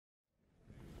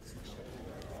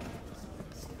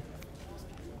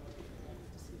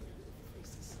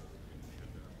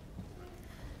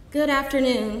Good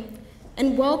afternoon,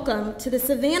 and welcome to the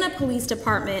Savannah Police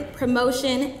Department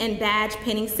Promotion and Badge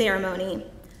Pinning Ceremony.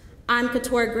 I'm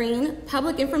Katora Green,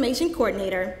 Public Information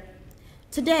Coordinator.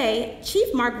 Today,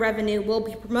 Chief Mark Revenue will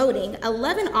be promoting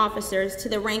 11 officers to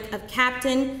the rank of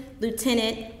Captain,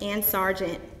 Lieutenant, and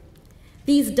Sergeant.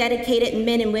 These dedicated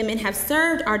men and women have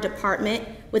served our department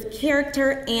with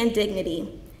character and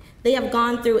dignity. They have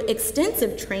gone through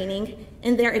extensive training,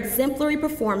 and their exemplary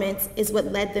performance is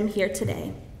what led them here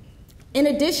today. In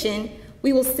addition,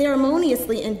 we will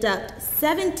ceremoniously induct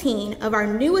 17 of our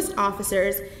newest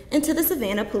officers into the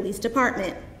Savannah Police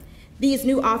Department. These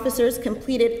new officers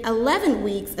completed 11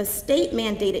 weeks of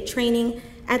state-mandated training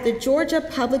at the Georgia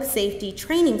Public Safety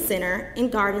Training Center in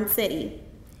Garden City,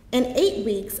 and 8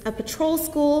 weeks of patrol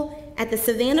school at the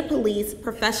Savannah Police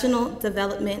Professional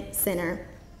Development Center.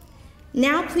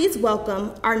 Now please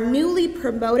welcome our newly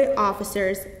promoted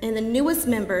officers and the newest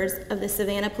members of the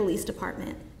Savannah Police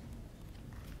Department.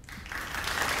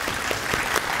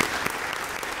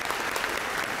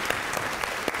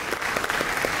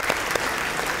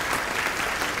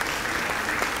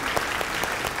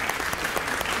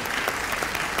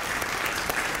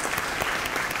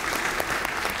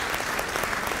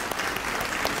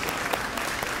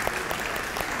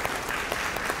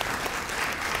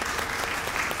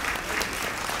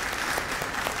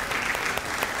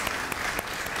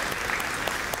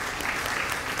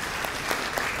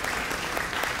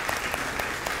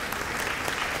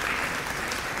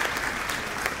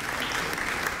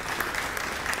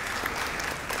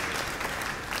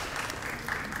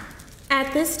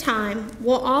 At this time,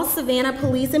 will all Savannah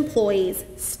Police employees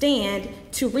stand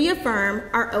to reaffirm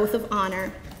our oath of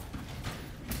honor?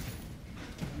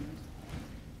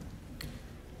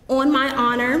 On my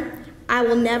honor, I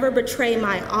will never betray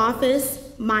my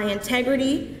office, my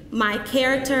integrity, my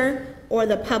character, or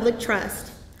the public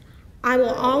trust. I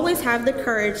will always have the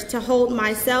courage to hold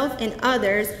myself and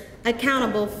others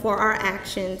accountable for our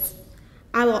actions.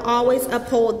 I will always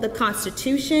uphold the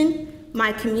Constitution,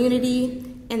 my community,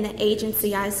 and the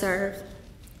agency I serve.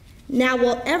 Now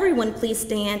will everyone please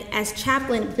stand as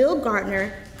Chaplain Bill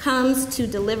Gardner comes to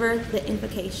deliver the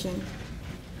invocation.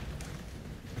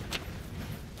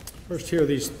 First, hear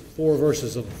these 4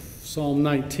 verses of Psalm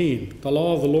 19. The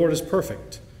law of the Lord is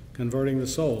perfect, converting the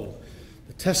soul.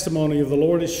 The testimony of the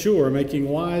Lord is sure, making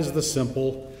wise the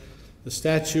simple. The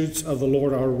statutes of the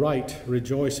Lord are right,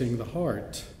 rejoicing the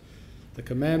heart. The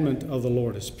commandment of the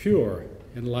Lord is pure,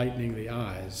 enlightening the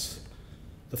eyes.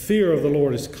 The fear of the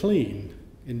Lord is clean,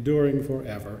 enduring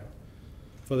forever.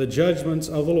 For the judgments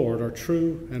of the Lord are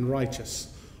true and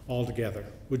righteous altogether.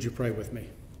 Would you pray with me?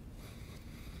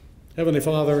 Heavenly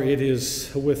Father, it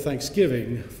is with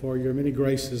thanksgiving for your many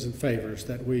graces and favors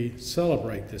that we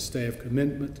celebrate this day of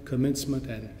commencement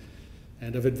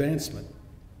and of advancement.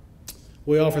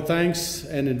 We offer thanks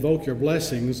and invoke your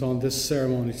blessings on this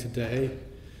ceremony today.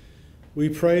 We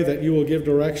pray that you will give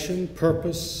direction,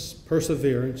 purpose,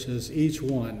 perseverance as each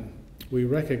one we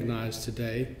recognize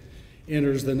today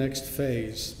enters the next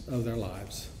phase of their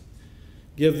lives.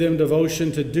 Give them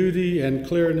devotion to duty and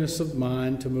clearness of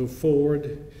mind to move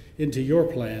forward into your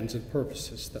plans and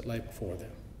purposes that lay before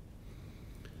them.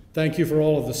 Thank you for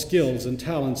all of the skills and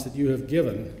talents that you have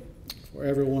given for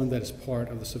everyone that is part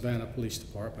of the Savannah Police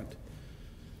Department.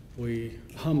 We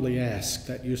humbly ask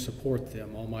that you support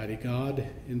them, Almighty God,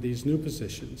 in these new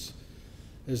positions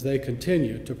as they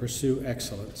continue to pursue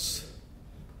excellence.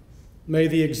 May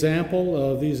the example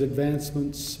of these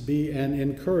advancements be an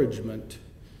encouragement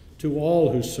to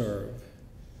all who serve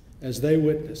as they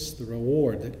witness the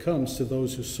reward that comes to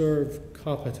those who serve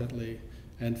competently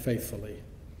and faithfully.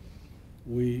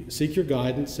 We seek your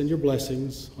guidance and your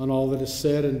blessings on all that is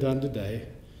said and done today,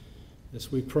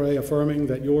 as we pray, affirming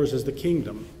that yours is the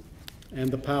kingdom and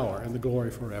the power and the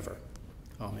glory forever.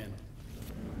 Amen.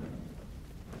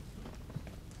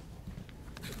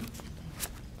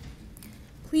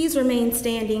 Please remain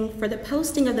standing for the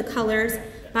posting of the colors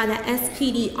by the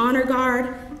SPD Honor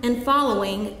Guard and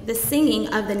following the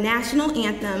singing of the national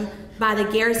anthem by the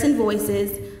Garrison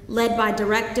Voices, led by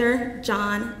Director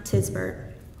John Tisbert.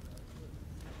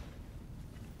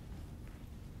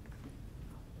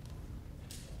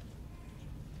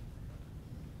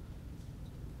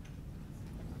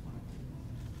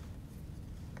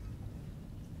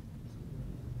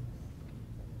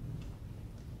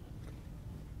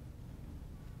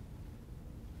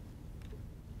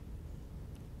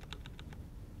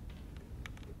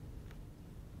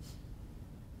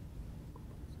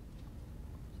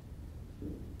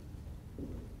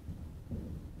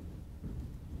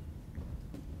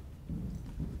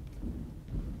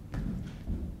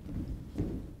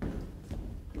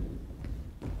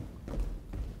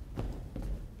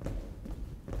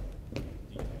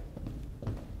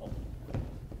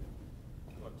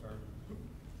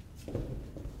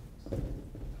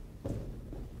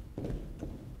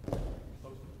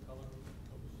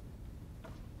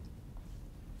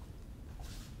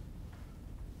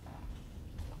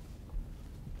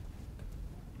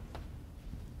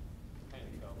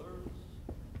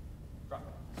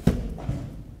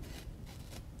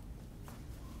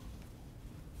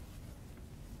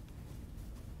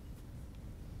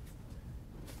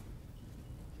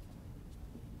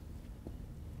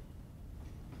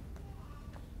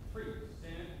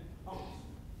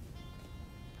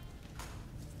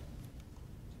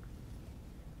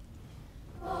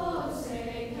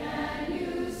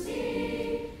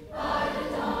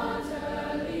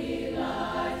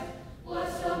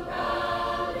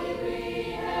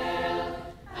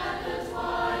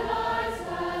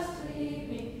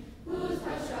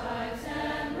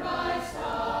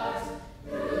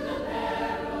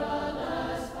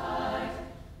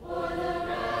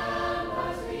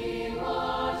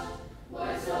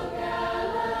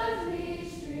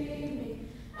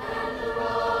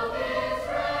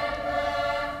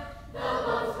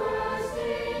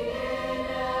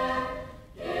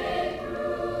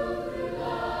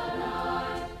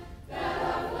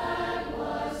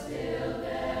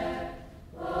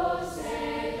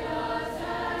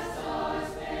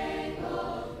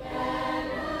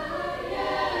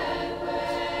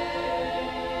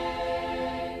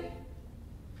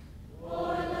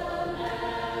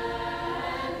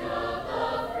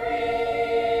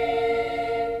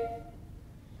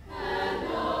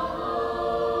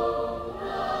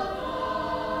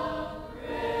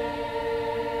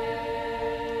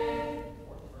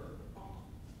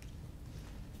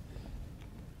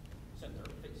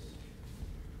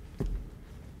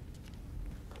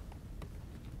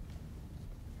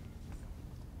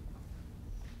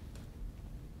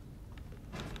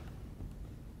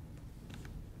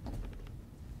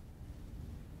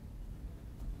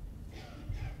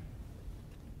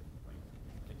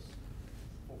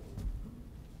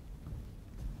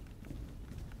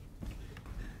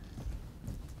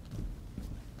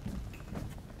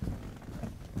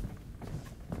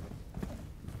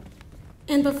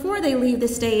 And before they leave the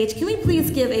stage, can we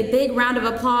please give a big round of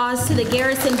applause to the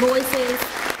Garrison Voices?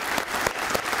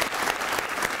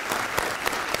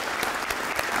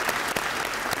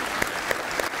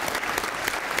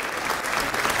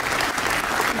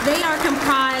 They are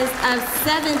comprised of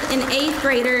 7th and 8th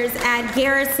graders at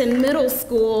Garrison Middle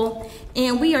School,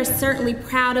 and we are certainly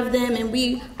proud of them, and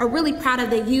we are really proud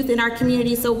of the youth in our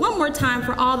community. So one more time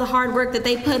for all the hard work that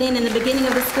they put in the beginning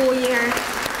of the school year.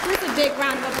 Here's a big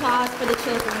round of applause for the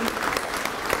children.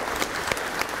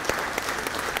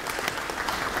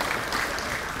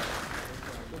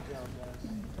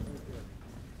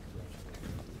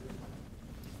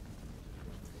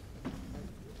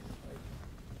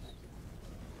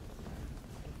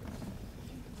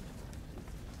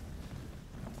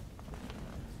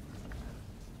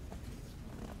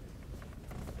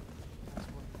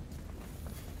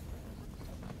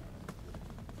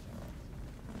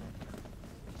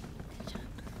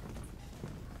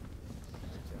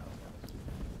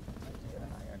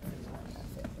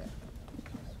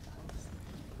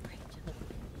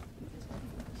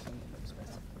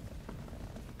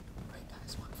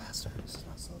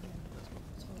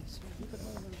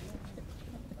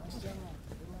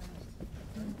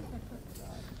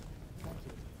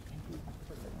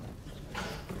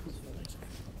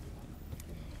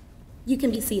 You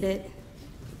can be seated.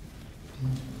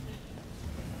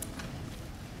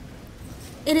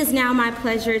 It is now my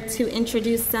pleasure to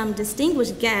introduce some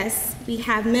distinguished guests. We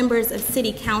have members of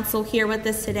City Council here with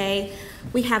us today.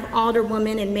 We have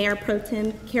Alderwoman and Mayor Pro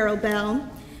Tem Carol Bell.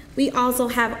 We also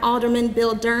have Alderman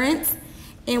Bill Durrance,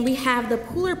 and we have the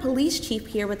Pooler Police Chief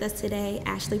here with us today,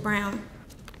 Ashley Brown.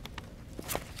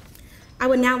 I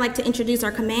would now like to introduce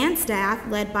our command staff,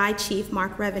 led by Chief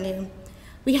Mark Revenue.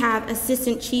 We have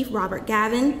Assistant Chief Robert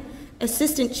Gavin,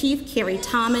 Assistant Chief Carrie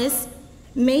Thomas,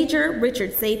 Major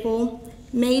Richard Zaple,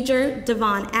 Major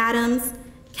Devon Adams,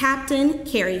 Captain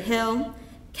Carrie Hill,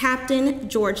 Captain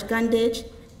George Gundage,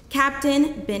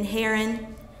 Captain Ben Heron,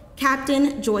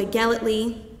 Captain Joy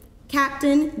Gelletley,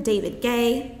 Captain David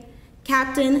Gay,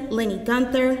 Captain Lenny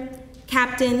Gunther,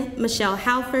 Captain Michelle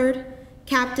Halford,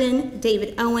 Captain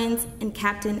David Owens, and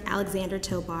Captain Alexander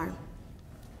Tobar.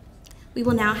 We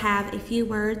will now have a few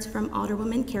words from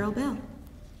Alderwoman Carol Bell.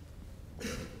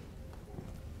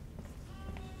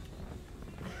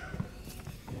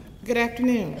 Good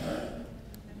afternoon.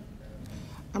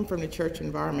 I'm from the church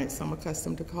environment, so I'm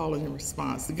accustomed to calling in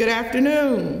response. Good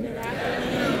afternoon. Good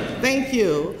afternoon. Thank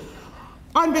you.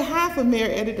 On behalf of Mayor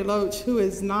Eddie DeLoach, who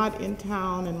is not in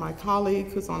town, and my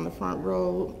colleague who's on the front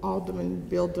row, Alderman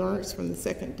Bill Durrance from the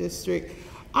 2nd District,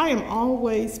 I am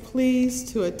always pleased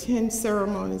to attend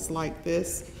ceremonies like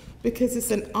this because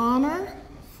it's an honor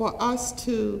for us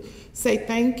to say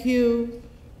thank you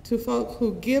to folk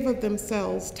who give of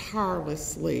themselves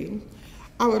tirelessly.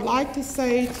 I would like to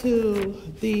say to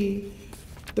the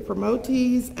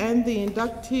promotees and the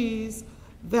inductees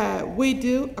that we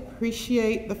do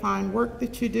appreciate the fine work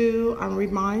that you do. I'm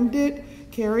reminded,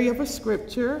 Carrie, of a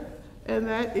scripture, and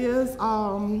that is,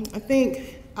 I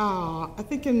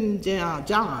think in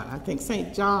John, I think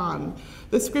St. John,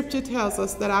 the scripture tells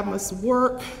us that I must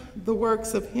work the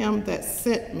works of him that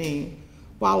sent me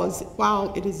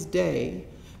while it is day.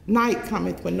 Night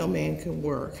cometh when no man can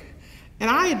work. And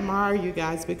I admire you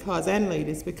guys and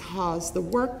ladies, because the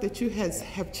work that you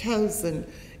have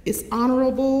chosen is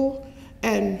honorable,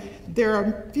 and there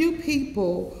are few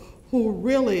people who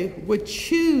really would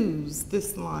choose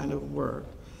this line of work,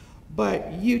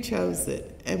 but you chose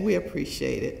it, and we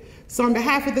appreciate it. So on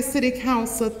behalf of the City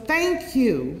Council, thank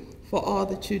you for all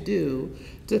that you do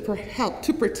to help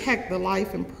to protect the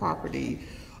life and property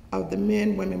of the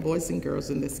men, women, boys, and girls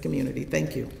in this community.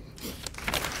 Thank you.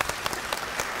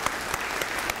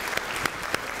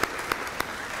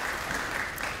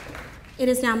 It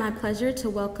is now my pleasure to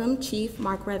welcome Chief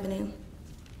Mark Revenue.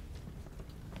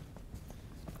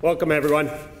 Welcome, everyone.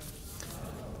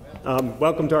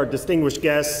 Welcome to our distinguished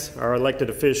guests, our elected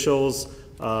officials,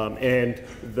 and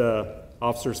the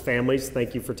officers' families.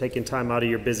 Thank you for taking time out of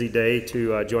your busy day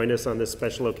to join us on this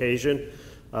special occasion.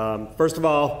 First of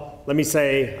all, let me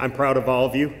say I'm proud of all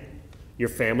of you. Your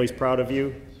family's proud of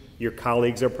you. Your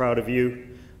colleagues are proud of you.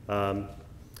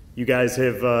 You guys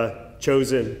have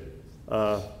chosen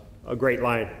a great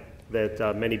line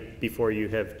that many before you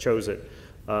have chosen.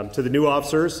 To the new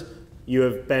officers, you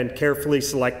have been carefully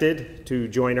selected to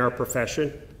join our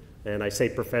profession, and I say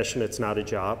profession, it's not a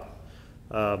job.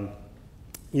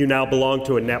 You now belong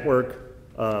to a network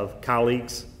of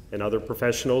colleagues and other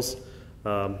professionals,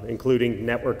 including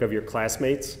network of your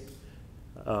classmates.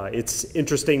 It's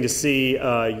interesting to see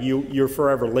you're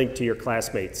forever linked to your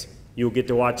classmates. You'll get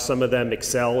to watch some of them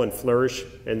excel and flourish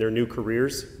in their new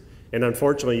careers. And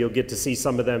unfortunately, you'll get to see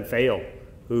some of them fail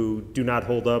who do not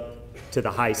hold up to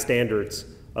the high standards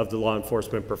of the law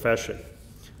enforcement profession.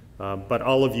 But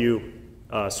all of you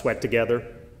sweat together,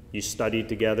 you studied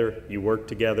together, you worked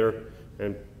together,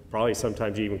 and probably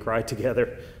sometimes you even cried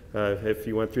together if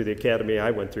you went through the academy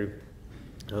I went through.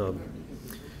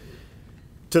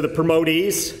 To the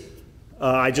promotees,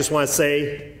 I just want to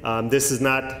say this is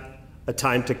not a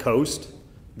time to coast.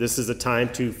 This is a time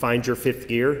to find your fifth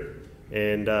gear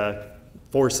and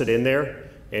force it in there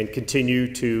and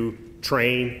continue to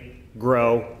train,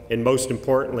 grow, and most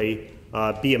importantly,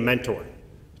 be a mentor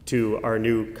to our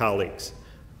new colleagues.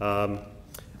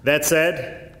 That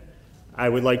said, I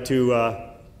would like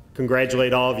to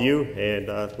congratulate all of you, and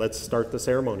let's start the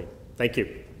ceremony. Thank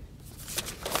you.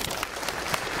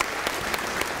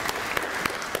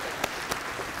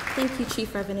 Thank you,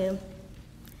 Chief Revenue.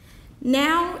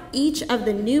 Now, each of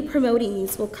the new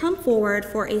promotees will come forward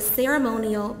for a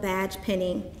ceremonial badge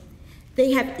pinning.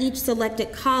 They have each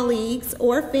selected colleagues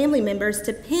or family members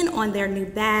to pin on their new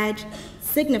badge,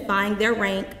 signifying their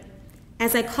rank.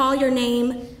 As I call your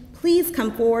name, please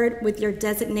come forward with your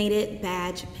designated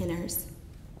badge pinners.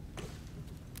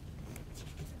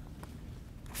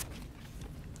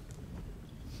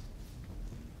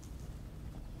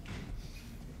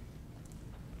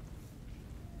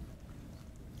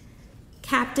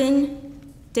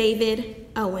 Captain David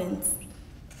Owens.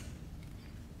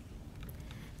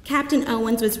 Captain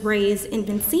Owens was raised in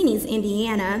Vincennes,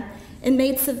 Indiana, and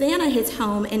made Savannah his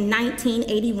home in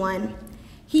 1981.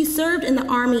 He served in the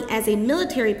Army as a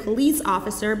military police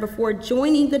officer before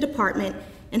joining the department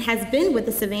and has been with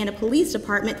the Savannah Police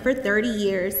Department for 30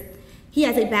 years. He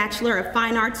has a Bachelor of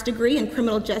Fine Arts degree in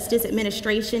Criminal Justice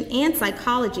Administration and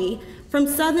Psychology from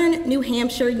Southern New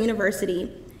Hampshire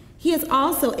University. He is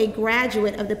also a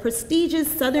graduate of the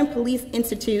prestigious Southern Police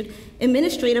Institute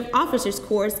Administrative Officers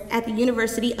Course at the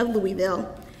University of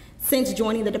Louisville. Since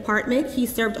joining the department, he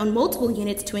served on multiple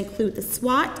units to include the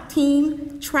SWAT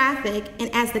team, traffic,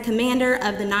 and as the commander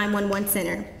of the 911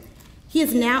 Center. He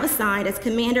is now assigned as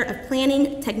Commander of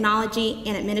Planning, Technology,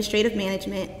 and Administrative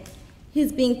Management. He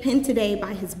is being pinned today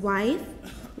by his wife,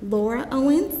 Laura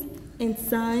Owens, and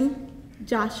son,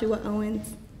 Joshua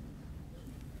Owens.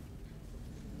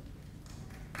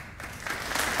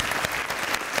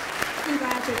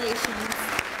 Congratulations.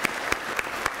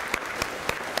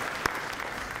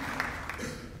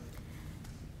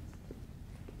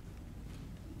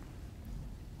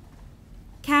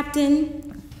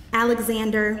 Captain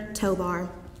Alexander Tobar.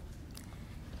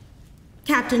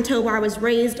 Captain Tobar was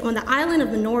raised on the island of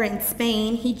Menorca in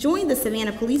Spain. He joined the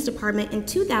Savannah Police Department in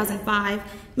 2005,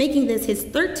 making this his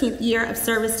 13th year of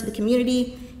service to the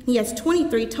community. He has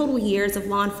 23 total years of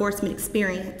law enforcement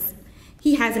experience.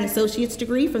 He has an associate's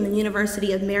degree from the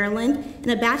University of Maryland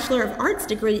and a Bachelor of Arts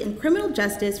degree in Criminal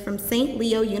Justice from St.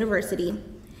 Leo University.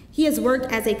 He has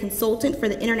worked as a consultant for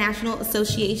the International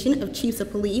Association of Chiefs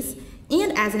of Police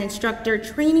and as an instructor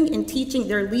training and teaching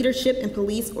their leadership and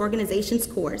police organizations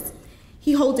course.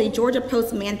 He holds a Georgia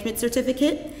Post Management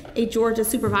Certificate, a Georgia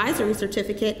Supervisory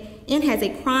Certificate, and has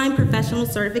a crime professional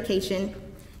certification.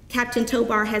 Captain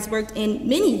Tobar has worked in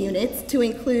many units to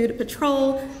include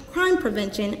patrol, crime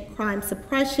prevention, crime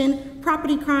suppression,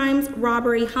 property crimes,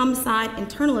 robbery, homicide,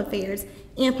 internal affairs,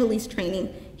 and police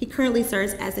training. He currently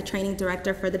serves as the training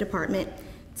director for the department.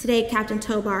 Today, Captain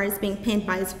Tobar is being pinned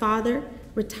by his father,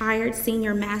 retired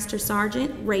Senior Master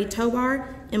Sergeant Ray Tobar,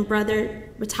 and brother,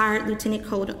 retired Lieutenant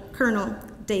Colonel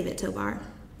David Tobar.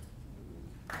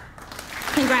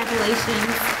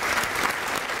 Congratulations.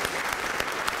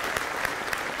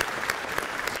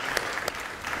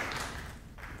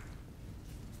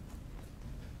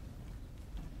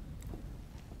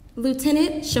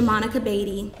 Lieutenant Shamonica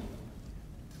Badie.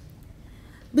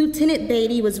 Lieutenant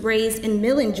Badie was raised in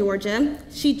Millen, Georgia.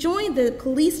 She joined the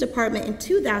police department in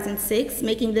 2006,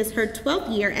 making this her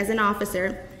 12th year as an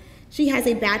officer. She has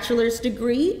a bachelor's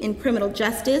degree in criminal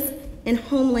justice and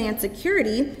homeland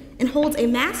security and holds a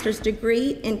master's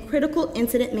degree in critical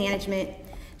incident management.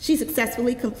 She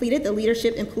successfully completed the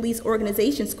Leadership in Police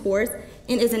Organizations course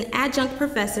and is an adjunct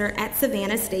professor at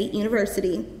Savannah State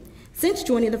University. Since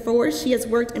joining the force, she has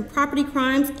worked in property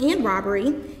crimes and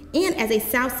robbery and as a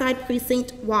Southside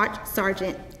Precinct Watch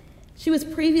Sergeant. She was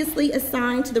previously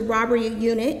assigned to the robbery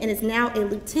unit and is now a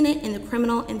lieutenant in the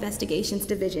Criminal Investigations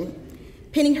Division.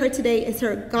 Pinning her today is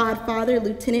her godfather,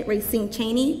 Lieutenant Racine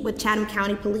Cheney with Chatham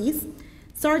County Police,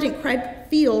 Sergeant Craig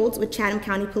Fields with Chatham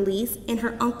County Police, and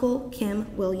her uncle,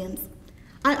 Kim Williams.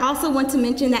 I also want to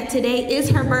mention that today is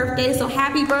her birthday, so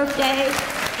happy birthday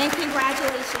and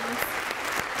congratulations.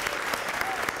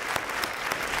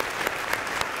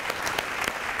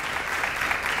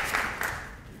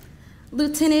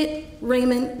 Lieutenant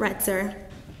Raymond Retzer.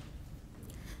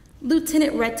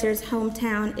 Lieutenant Retzer's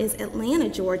hometown is Atlanta,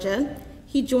 Georgia.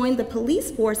 He joined the police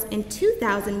force in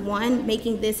 2001,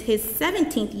 making this his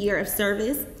 17th year of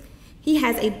service. He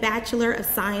has a Bachelor of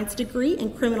Science degree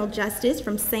in criminal justice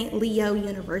from St. Leo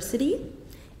University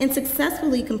and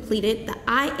successfully completed the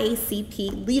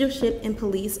IACP Leadership in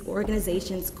Police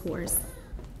Organizations course.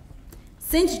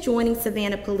 Since joining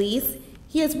Savannah Police,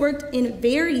 he has worked in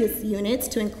various units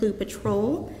to include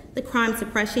patrol, the crime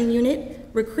suppression unit,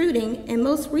 recruiting, and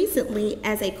most recently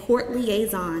as a court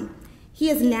liaison. He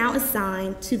is now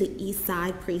assigned to the East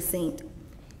Side Precinct.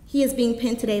 He is being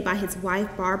pinned today by his wife,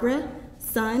 Barbara,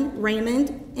 son,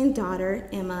 Raymond, and daughter,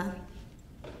 Emma.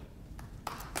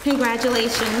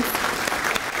 Congratulations.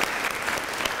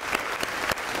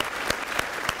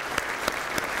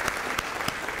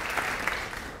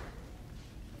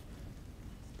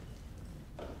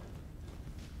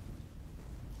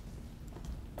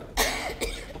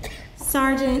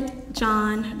 Sergeant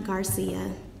John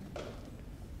Garcia.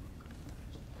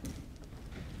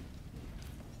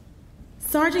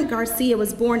 Sergeant Garcia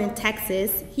was born in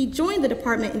Texas. He joined the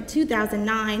department in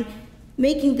 2009,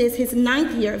 making this his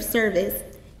 9th year of service.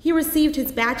 He received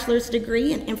his bachelor's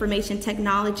degree in information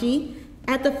technology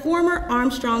at the former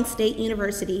Armstrong State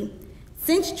University.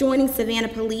 Since joining Savannah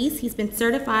Police, he's been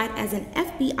certified as an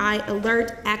FBI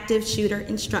Alert Active Shooter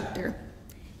Instructor.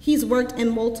 He's worked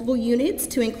in multiple units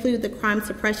to include the Crime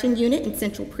Suppression Unit in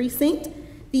Central Precinct,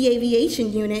 the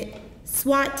Aviation Unit,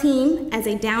 SWAT team as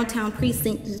a downtown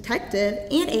precinct detective,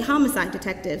 and a homicide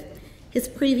detective. His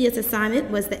previous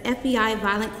assignment was the FBI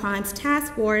Violent Crimes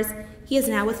Task Force. He is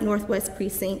now with Northwest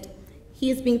Precinct. He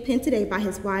is being pinned today by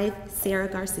his wife, Sarah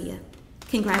Garcia.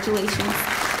 Congratulations.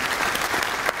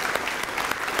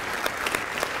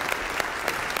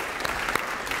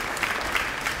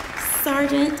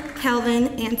 Sergeant Kelvin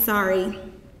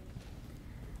Ansari.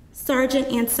 Sergeant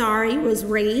Ansari was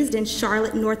raised in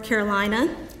Charlotte, North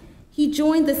Carolina. He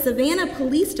joined the Savannah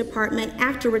Police Department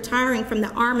after retiring from the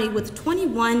Army with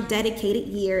 21 dedicated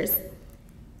years.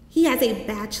 He has a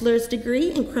bachelor's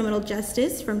degree in criminal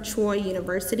justice from Troy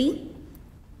University.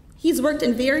 He's worked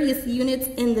in various units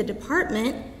in the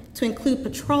department to include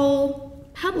patrol,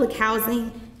 public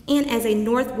housing, and as a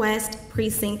Northwest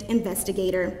Precinct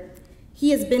investigator.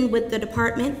 He has been with the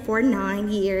department for 9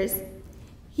 years.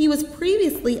 He was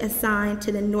previously assigned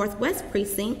to the Northwest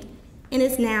Precinct and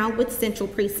is now with Central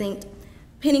Precinct.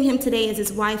 Pinning him today is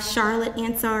his wife, Charlotte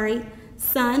Ansari,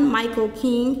 son, Michael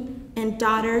King, and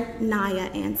daughter,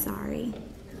 Naya Ansari.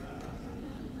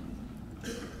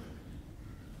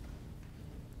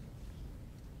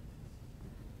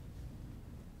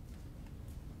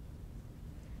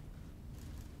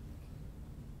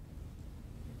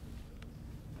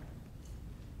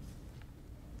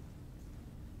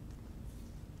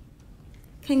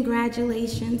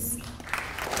 Congratulations.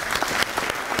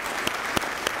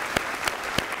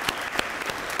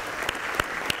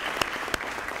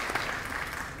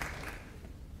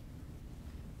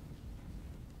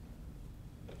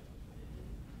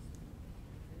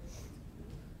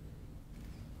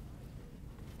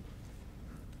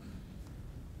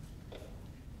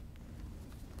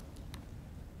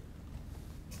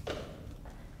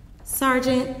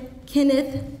 Sergeant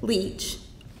Kenneth Leach.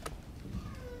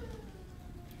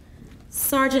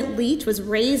 Sergeant Leach was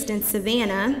raised in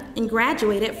Savannah and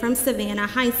graduated from Savannah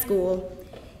High School.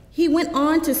 He went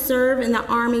on to serve in the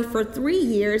Army for 3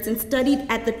 years and studied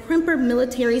at the Kemper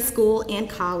Military School and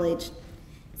College.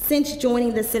 Since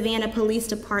joining the Savannah Police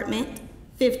Department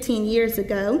 15 years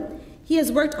ago, he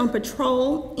has worked on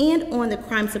patrol and on the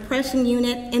crime suppression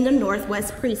unit in the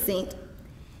Northwest Precinct.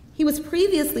 He was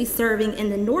previously serving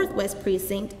in the Northwest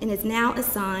Precinct and is now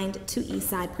assigned to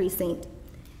Eastside Precinct.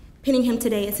 Pinning him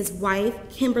today is his wife,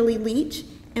 Kimberly Leach,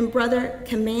 and brother,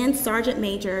 Command Sergeant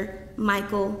Major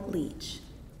Michael Leach.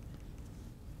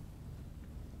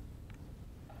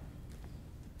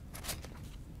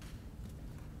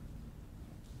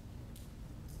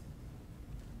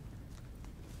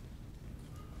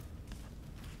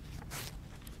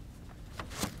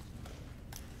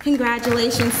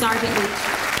 Congratulations, Sergeant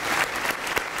Leach.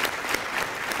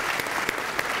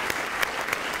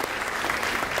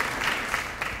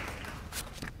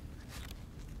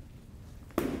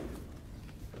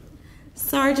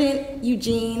 Sergeant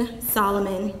Eugene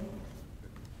Solomon.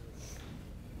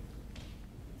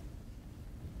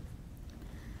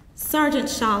 Sergeant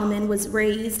Solomon was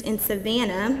raised in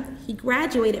Savannah. He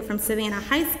graduated from Savannah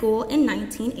High School in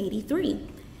 1983.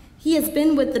 He has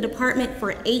been with the department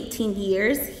for 18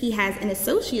 years. He has an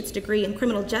associate's degree in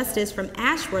criminal justice from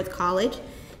Ashworth College.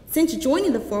 Since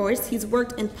joining the force, he's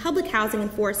worked in public housing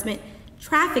enforcement,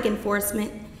 traffic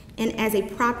enforcement, and as a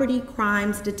property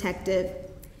crimes detective.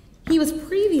 He was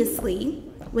previously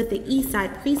with the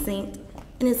Eastside Precinct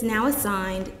and is now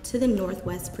assigned to the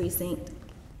Northwest Precinct.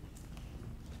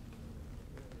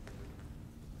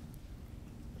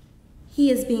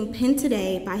 He is being pinned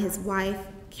today by his wife,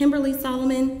 Kimberly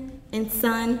Solomon, and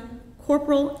son,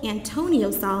 Corporal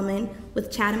Antonio Solomon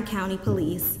with Chatham County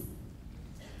Police.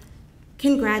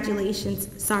 Congratulations,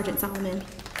 Sergeant Solomon.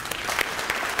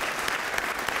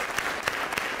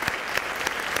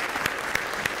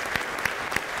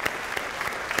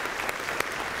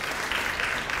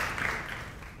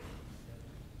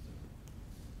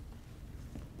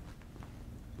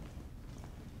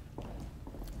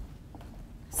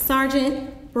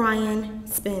 Sergeant Brian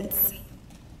Spence.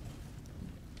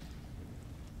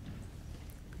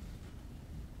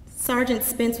 Sergeant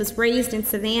Spence was raised in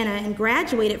Savannah and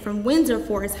graduated from Windsor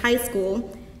Forest High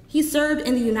School. He served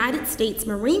in the United States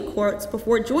Marine Corps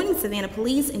before joining Savannah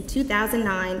Police in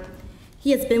 2009.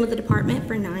 He has been with the department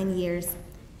for 9 years.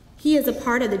 He is a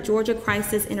part of the Georgia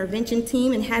Crisis Intervention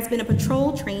Team and has been a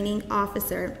patrol training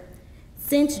officer.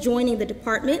 Since joining the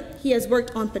department, he has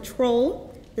worked on patrol,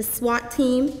 the SWAT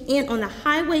team, and on the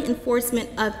Highway Enforcement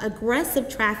of Aggressive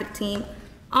Traffic Team,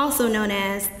 also known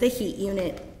as the HEAT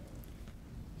Unit.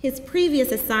 His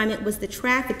previous assignment was the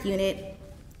Traffic Unit.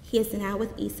 He is now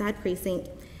with Eastside Precinct.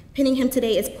 Pinning him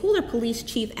today is Pooler Police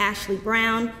Chief Ashley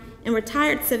Brown and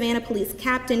retired Savannah Police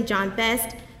Captain John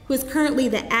Best, who is currently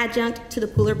the adjunct to the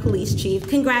Pooler Police Chief.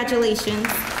 Congratulations.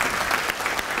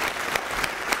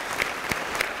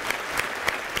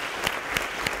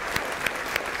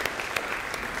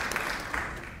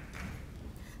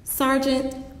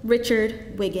 Sergeant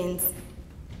Richard Wiggins.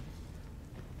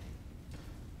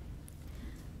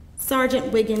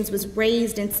 Sergeant Wiggins was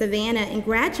raised in Savannah and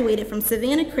graduated from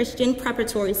Savannah Christian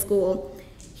Preparatory School.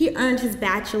 He earned his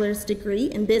bachelor's degree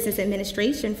in business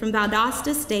administration from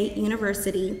Valdosta State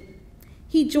University.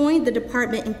 He joined the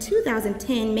department in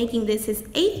 2010, making this his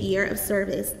 8th year of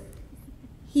service.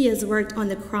 He has worked on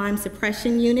the crime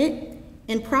suppression unit,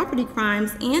 in property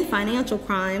crimes and financial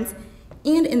crimes,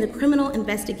 and in the criminal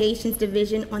investigations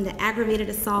division on the aggravated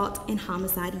assault and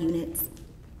homicide units.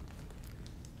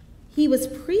 He was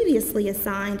previously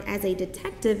assigned as a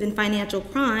detective in financial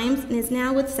crimes and is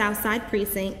now with Southside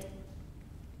Precinct.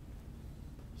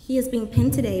 He is being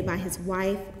pinned today by his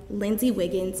wife, Lindsay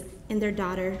Wiggins, and their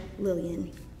daughter,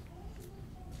 Lillian.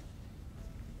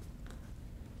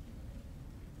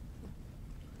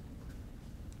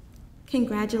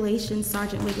 Congratulations,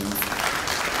 Sergeant Wiggins.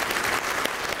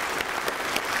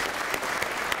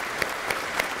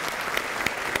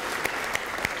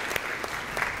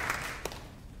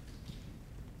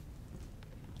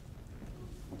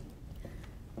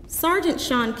 Sergeant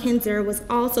Shawn Kinzer was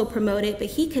also promoted, but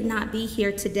he could not be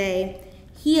here today.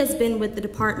 He has been with the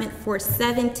department for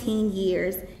 17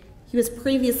 years. He was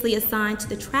previously assigned to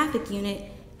the traffic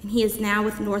unit, and he is now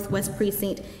with Northwest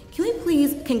Precinct. Can we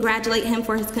please congratulate him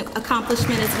for his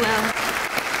accomplishment as well?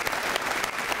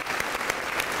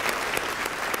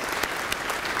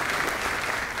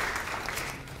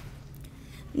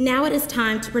 Now it is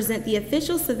time to present the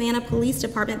official Savannah Police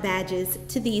Department badges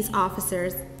to these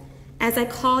officers. As I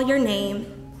call your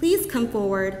name, please come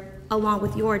forward along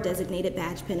with your designated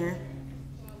badge pinner.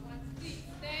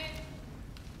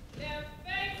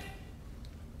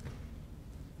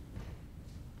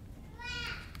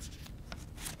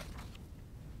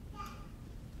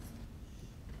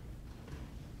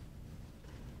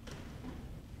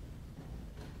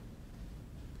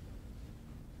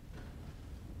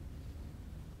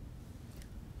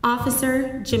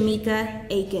 Officer Jamaica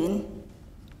Aiken.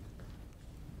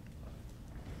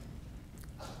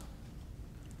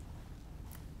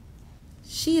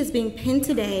 She is being pinned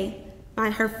today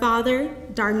by her father,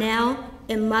 Darnell,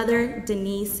 and mother,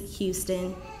 Denise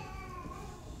Houston.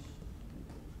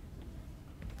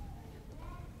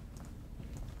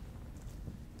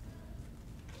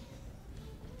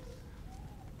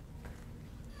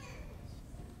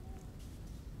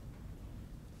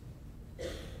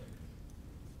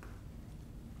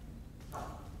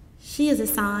 She is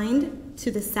assigned to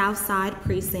the South Side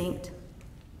Precinct.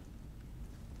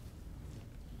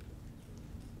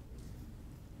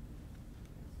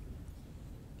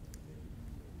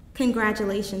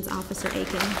 Congratulations, Officer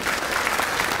Aiken.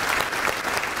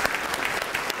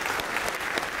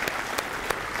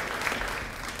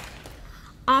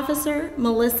 Officer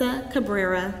Melissa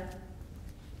Cabrera.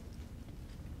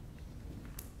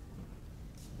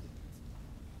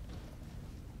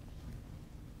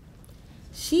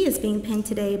 She is being pinned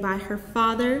today by her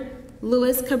father,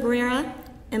 Luis Cabrera,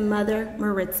 and mother,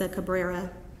 Maritza Cabrera.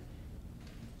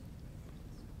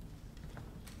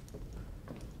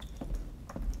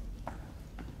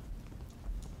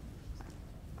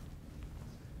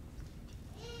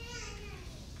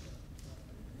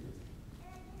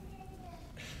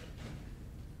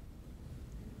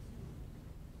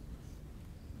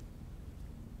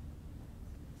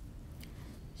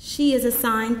 She is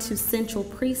assigned to Central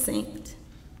Precinct.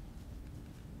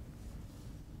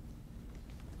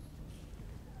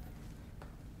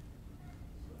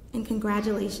 And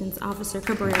congratulations, Officer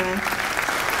Cabrera.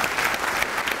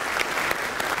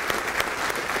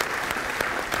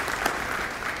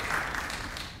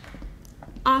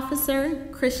 Officer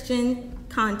Christian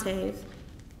Contave.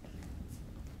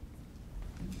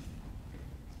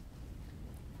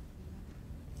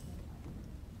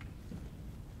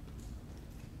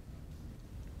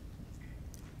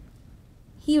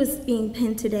 He was being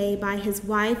pinned today by his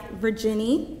wife,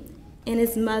 Virginie, and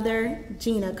his mother,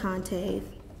 Gina Contave.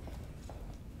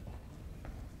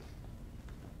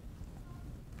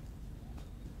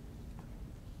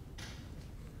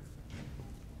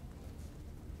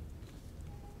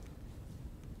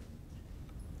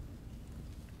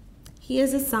 He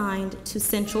is assigned to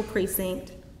Central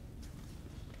Precinct.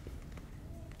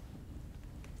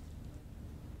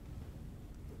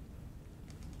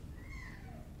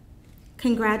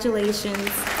 Congratulations.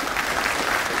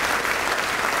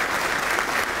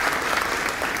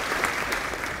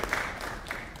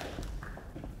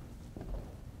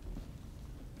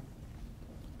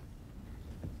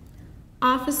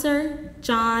 Officer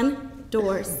John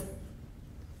Dorse.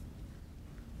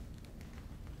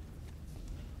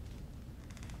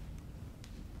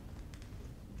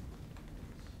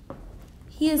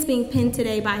 He is being pinned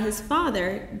today by his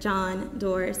father, John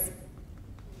Dorse.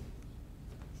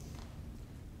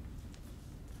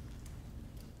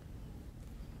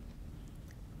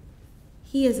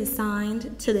 He is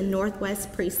assigned to the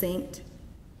Northwest Precinct.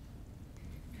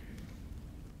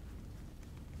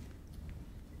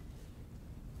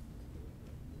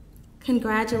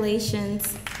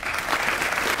 Congratulations.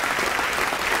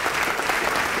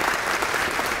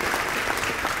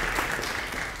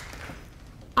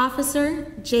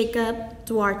 Officer Jacob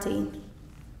Duarte.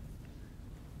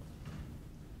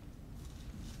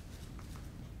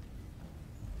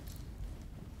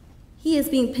 He is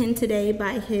being pinned today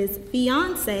by his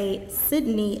fiancée,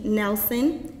 Sydney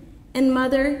Nelson, and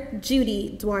mother,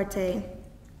 Judy Duarte.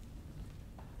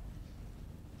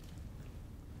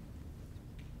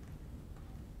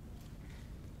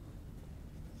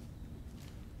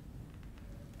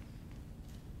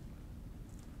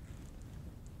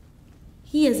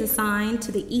 He is assigned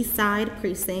to the East Side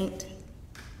Precinct.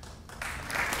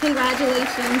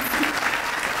 Congratulations.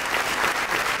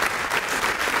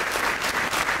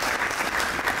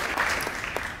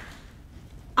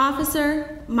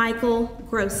 Officer Michael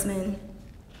Grossman.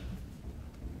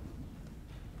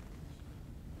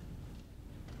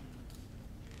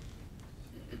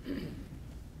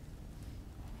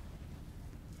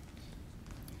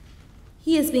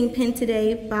 He is being pinned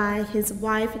today by his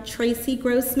wife, Tracy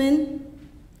Grossman,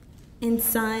 and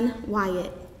son,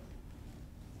 Wyatt.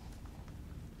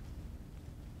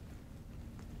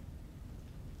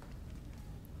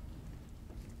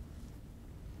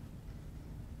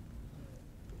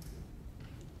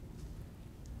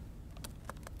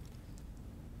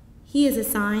 He is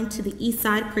assigned to the East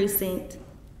Side Precinct.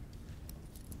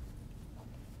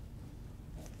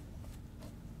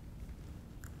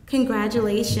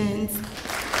 Congratulations.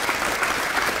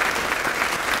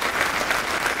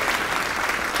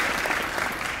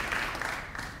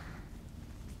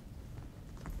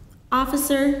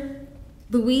 Officer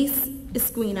Luis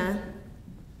Esquina.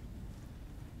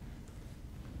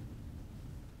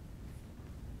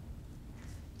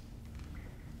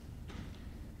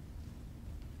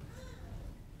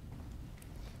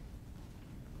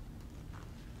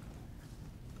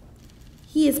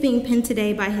 He is being pinned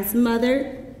today by his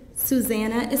mother,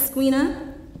 Susana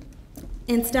Esquina,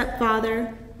 and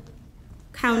stepfather,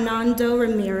 Caunando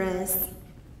Ramirez.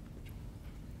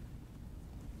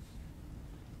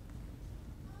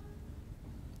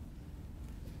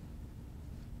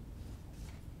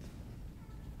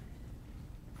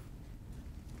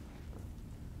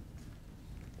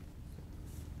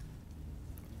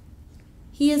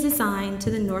 He is assigned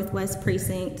to the Northwest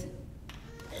Precinct.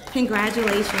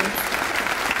 Congratulations.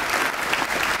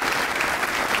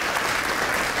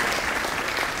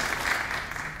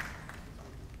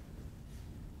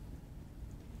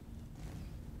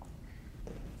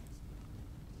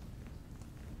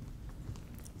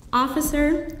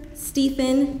 Officer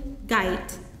Stephen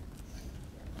Geit.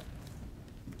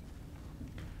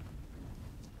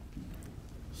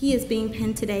 He is being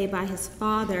pinned today by his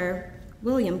father,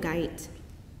 William Geit.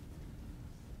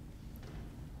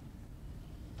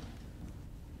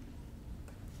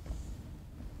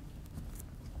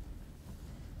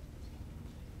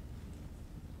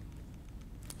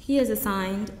 He is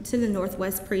assigned to the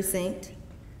Northwest Precinct.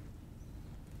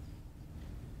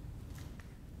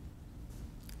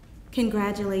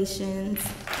 Congratulations.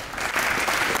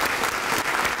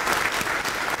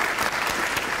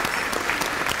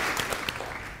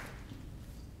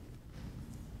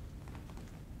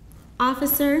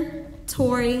 Officer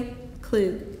Tori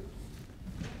Klug.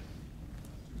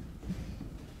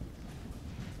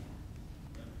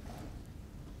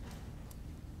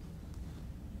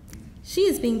 She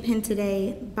is being pinned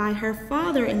today by her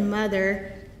father and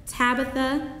mother,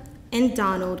 Tabitha and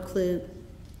Donald Klug.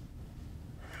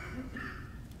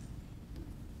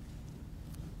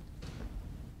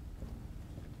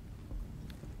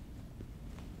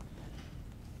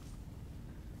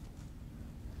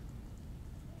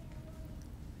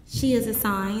 She is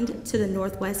assigned to the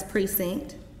Northwest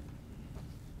Precinct.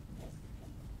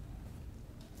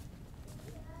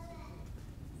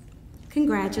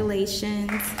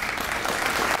 Congratulations.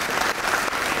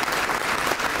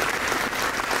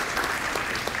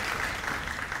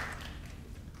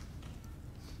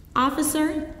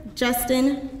 Officer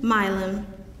Justin Milam.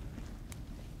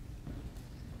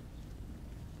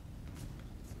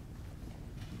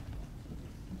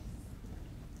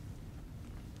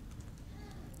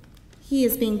 He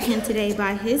is being pinned today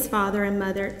by his father and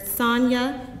mother,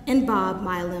 Sonia and Bob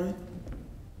Milam.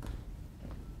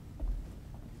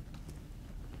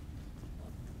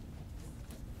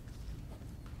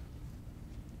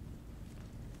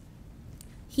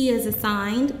 He is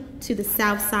assigned to the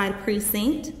South Side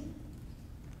Precinct.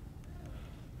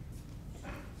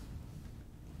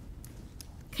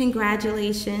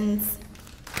 Congratulations.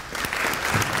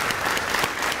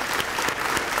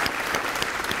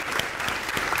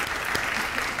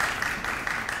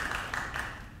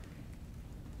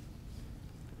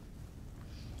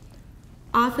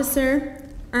 Officer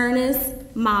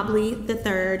Ernest Mobley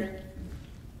III.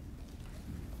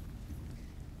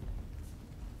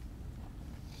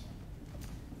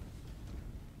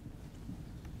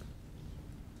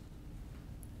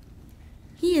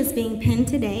 He is being pinned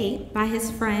today by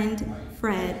his friend,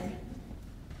 Fred.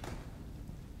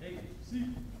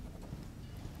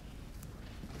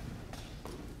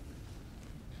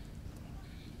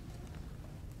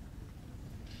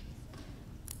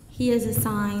 He is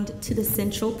assigned to the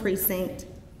Central Precinct.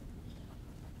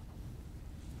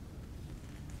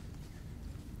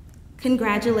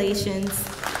 Congratulations.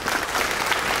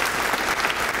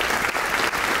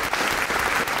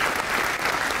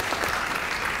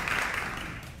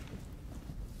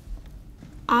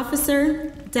 Officer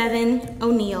Devin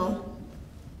O'Neill.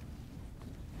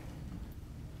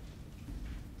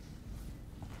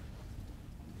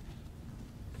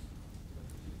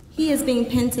 He is being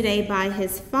pinned today by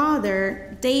his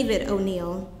father, David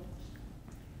O'Neill.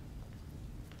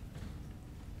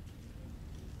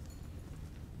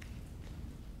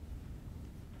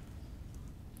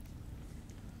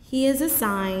 He is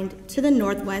assigned to the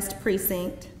Northwest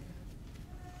Precinct.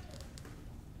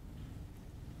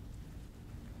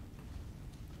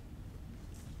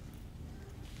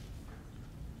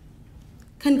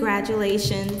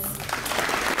 Congratulations.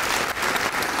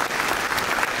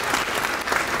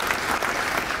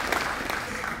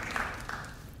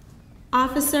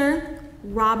 Officer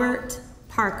Robert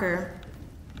Parker.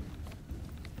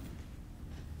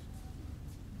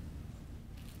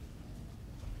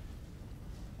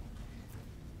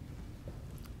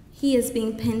 He is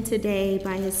being pinned today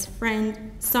by his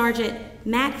friend, Sergeant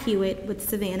Matt Hewitt with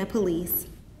Savannah Police.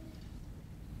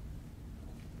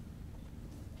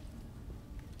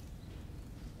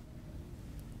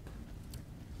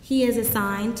 He is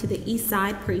assigned to the East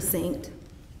Side Precinct.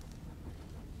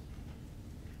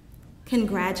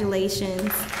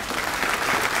 Congratulations.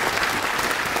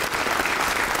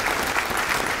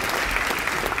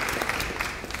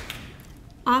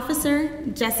 Officer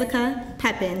Jessica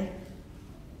Pepin.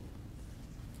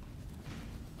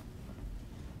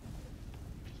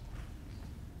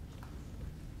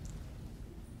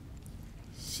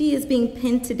 She is being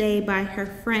pinned today by her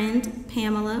friend,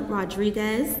 Pamela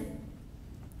Rodriguez,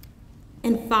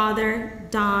 and Father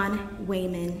Don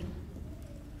Wayman.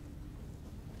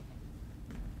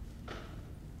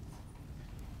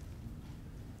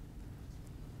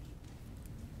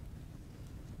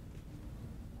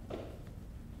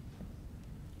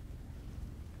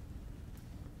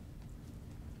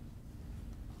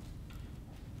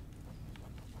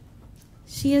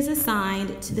 She is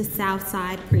assigned to the South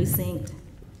Side Precinct.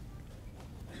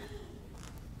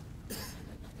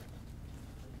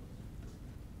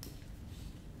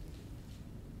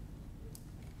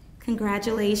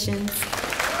 Congratulations.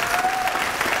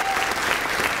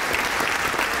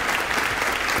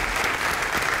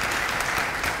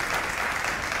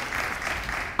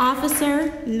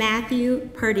 Officer Matthew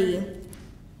Purdy.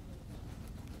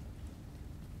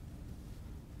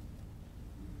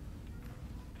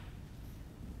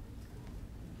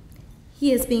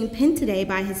 He is being pinned today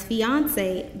by his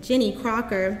fiancée, Jenny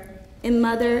Crocker, and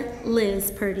mother,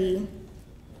 Liz Purdy.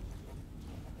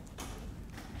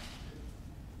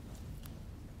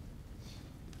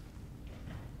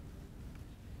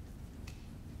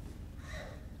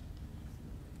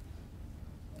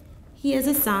 He is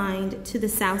assigned to the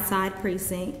South Side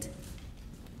Precinct.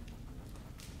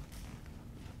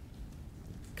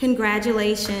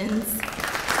 Congratulations.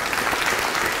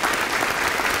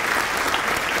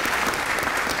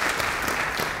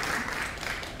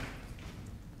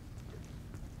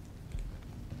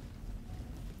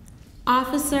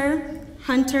 Officer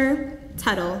Hunter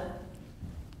Tuttle.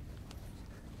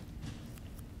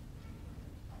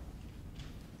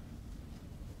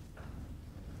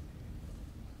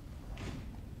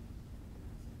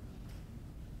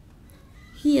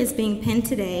 He is being pinned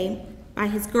today by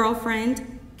his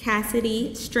girlfriend,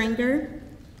 Cassidy Stringer,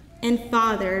 and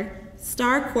father,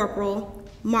 Star Corporal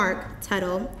Mark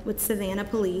Tuttle with Savannah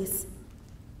Police.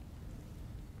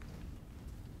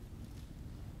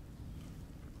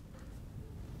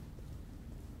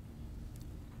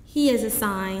 He is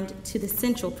assigned to the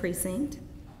Central Precinct.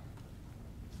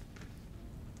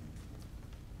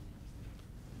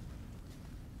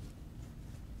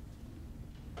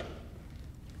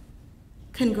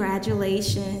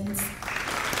 Congratulations.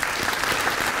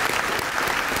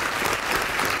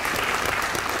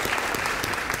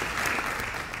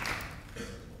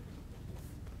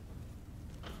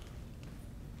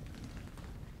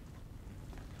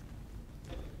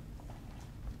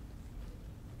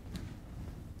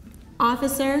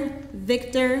 Officer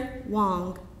Victor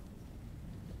Wong.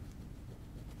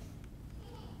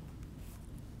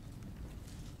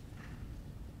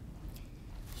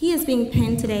 He is being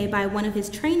pinned today by one of his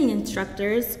training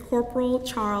instructors, Corporal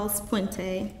Charles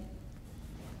Puente.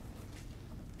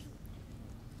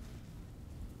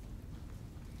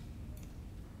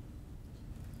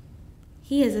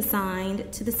 He is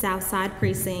assigned to the South Side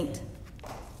Precinct.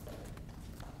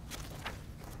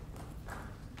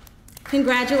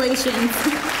 Congratulations.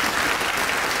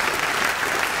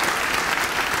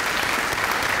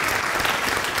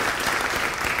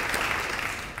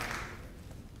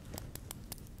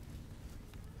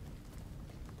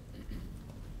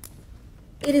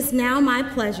 It is now my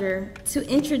pleasure to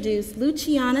introduce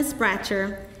Luciana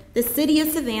Spratcher, the City of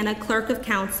Savannah Clerk of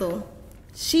Council.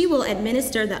 She will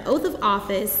administer the oath of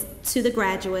office to the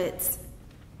graduates.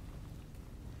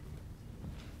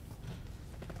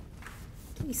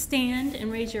 Please stand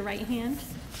and raise your right hand.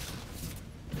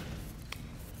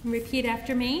 And repeat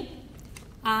after me.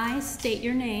 I state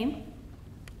your name.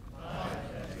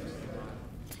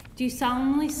 Do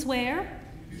solemnly swear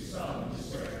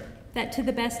that to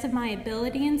the best of my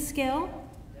ability and skill,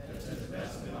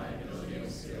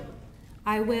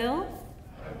 I will,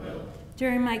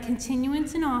 during my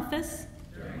continuance in office,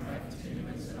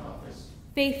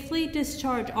 faithfully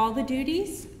discharge all the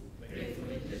duties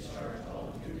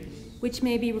which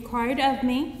may be required of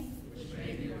me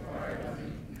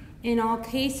in all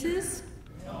cases,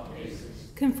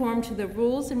 conform to the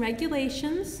rules and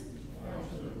regulations,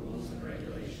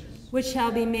 which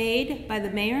shall be made by the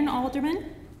mayor and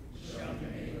aldermen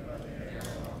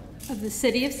of the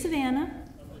City of Savannah,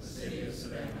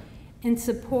 and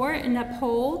support and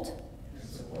uphold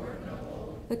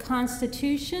the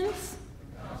constitutions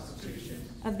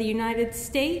of the United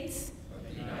States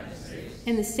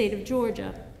and the state of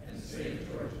Georgia.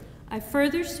 I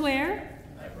further swear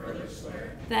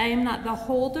that I am not the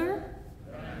holder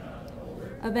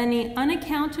of any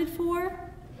unaccounted for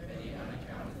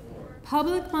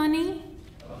public money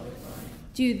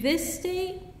due this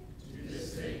state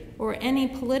or any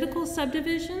political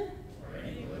subdivision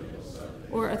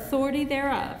or authority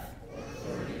thereof,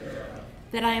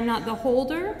 that I am not the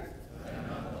holder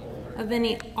of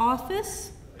any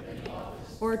office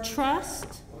or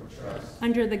trust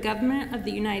under the government of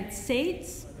the United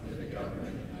States,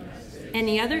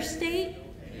 any other state,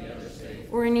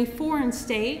 or any foreign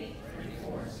state,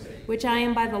 which I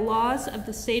am by the laws of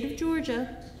the state of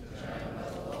Georgia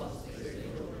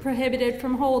prohibited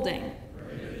from holding,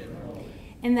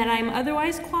 and that I am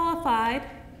otherwise qualified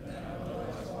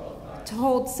to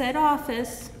hold said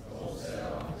office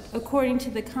according to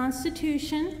the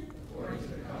Constitution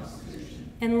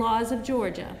and laws of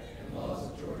Georgia.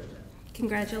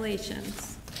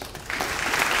 Congratulations.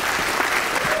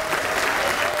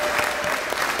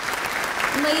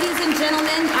 Ladies and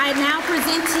gentlemen, I now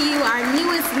present to you our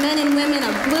newest men and women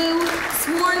of blue,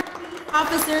 sworn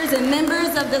officers and members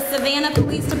of the Savannah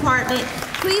Police Department.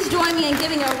 Please join me in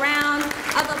giving a round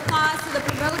of applause to the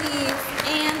promotees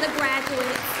and the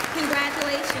graduates.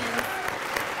 Congratulations.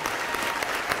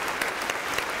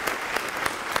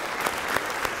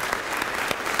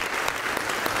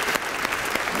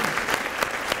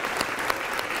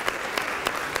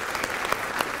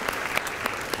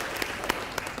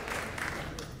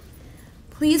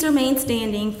 Please remain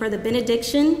standing for the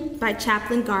benediction by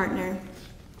Chaplain Gardner.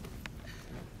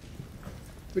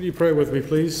 Would you pray with me,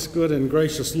 please? Good and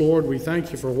gracious Lord, we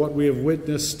thank you for what we have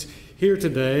witnessed here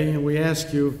today, and we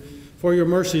ask you, for your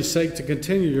mercy's sake, to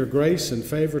continue your grace and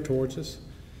favor towards us.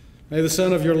 May the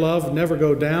sun of your love never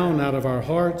go down out of our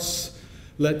hearts.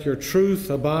 Let your truth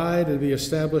abide and be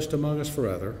established among us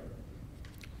forever.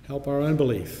 Help our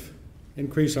unbelief,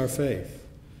 increase our faith,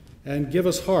 and give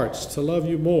us hearts to love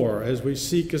you more as we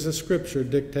seek, as the Scripture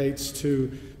dictates, to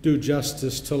do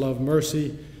justice, to love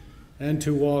mercy, and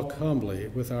to walk humbly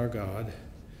with our God.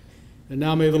 And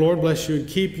now may the Lord bless you and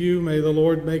keep you. May the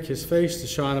Lord make his face to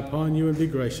shine upon you and be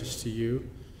gracious to you.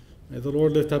 May the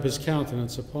Lord lift up his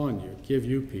countenance upon you, give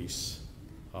you peace.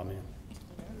 Amen.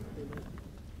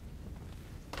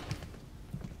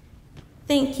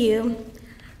 Thank you.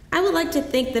 I would like to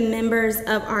thank the members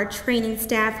of our training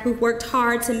staff who worked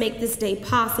hard to make this day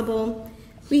possible.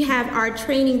 We have our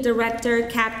training director,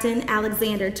 Captain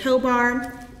Alexander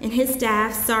Tobar, and his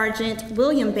staff, Sergeant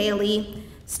William Bailey,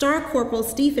 Star Corporal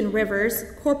Stephen Rivers,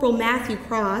 Corporal Matthew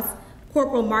Cross,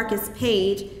 Corporal Marcus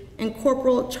Page, and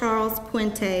Corporal Charles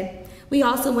Puente. We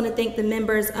also want to thank the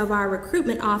members of our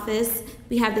recruitment office.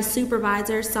 We have the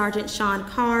supervisor, Sergeant Sean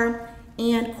Carr,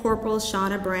 and Corporal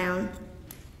Shauna Brown.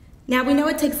 Now, we know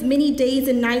it takes many days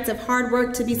and nights of hard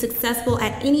work to be successful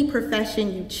at any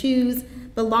profession you choose,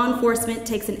 but law enforcement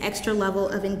takes an extra level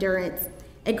of endurance.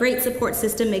 A great support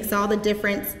system makes all the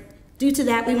difference. Due to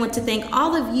that, we want to thank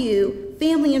all of you,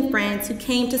 family and friends, who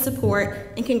came to support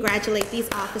and congratulate these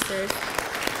officers.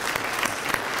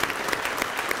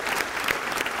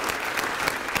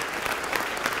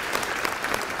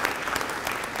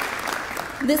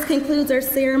 This concludes our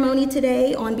ceremony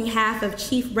today. On behalf of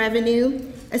Chief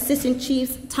Revenue, Assistant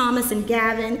Chiefs Thomas and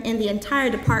Gavin, and the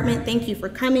entire department, thank you for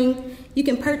coming. You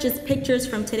can purchase pictures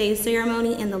from today's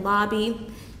ceremony in the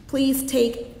lobby. Please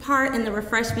take part in the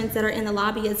refreshments that are in the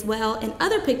lobby as well, and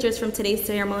other pictures from today's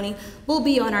ceremony will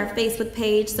be on our Facebook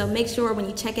page, so make sure when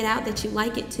you check it out that you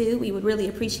like it too. We would really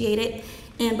appreciate it.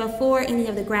 And before any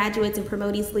of the graduates and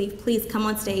promotees leave, please come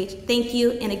on stage. Thank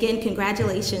you, and again,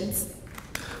 congratulations.